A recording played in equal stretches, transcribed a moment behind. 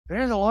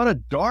there's a lot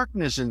of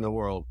darkness in the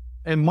world.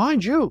 And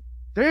mind you,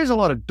 there's a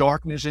lot of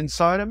darkness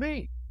inside of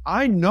me.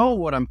 I know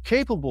what I'm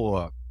capable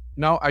of.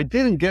 Now, I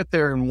didn't get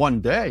there in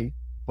one day,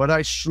 but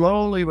I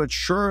slowly but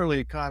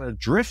surely kind of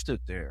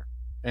drifted there.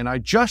 And I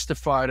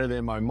justified it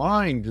in my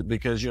mind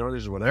because,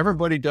 this is what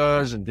everybody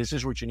does, and this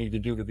is what you need to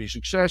do to be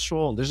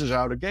successful, and this is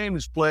how the game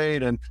is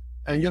played. And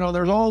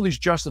there's all these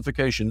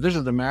justifications. This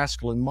is the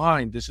masculine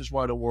mind. This is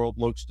why the world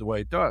looks the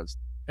way it does.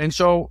 And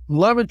so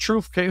love and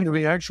truth came to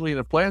me actually in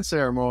a plant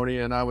ceremony.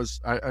 And I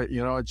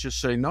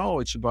just say, no,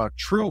 it's about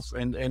truth.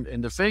 And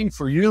the thing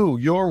for you,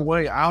 your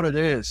way out of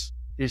this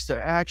is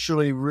to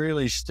actually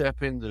really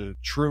step into the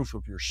truth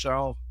of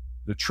yourself,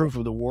 the truth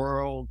of the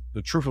world,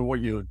 the truth of what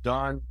you have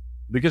done,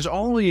 because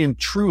only in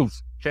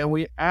truth can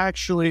we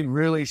actually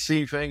really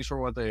see things for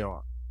what they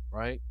are,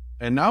 right?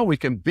 And now we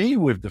can be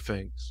with the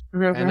things.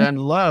 And then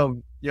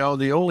love,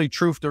 the only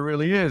truth there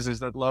really is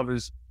that love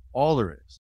is all there is.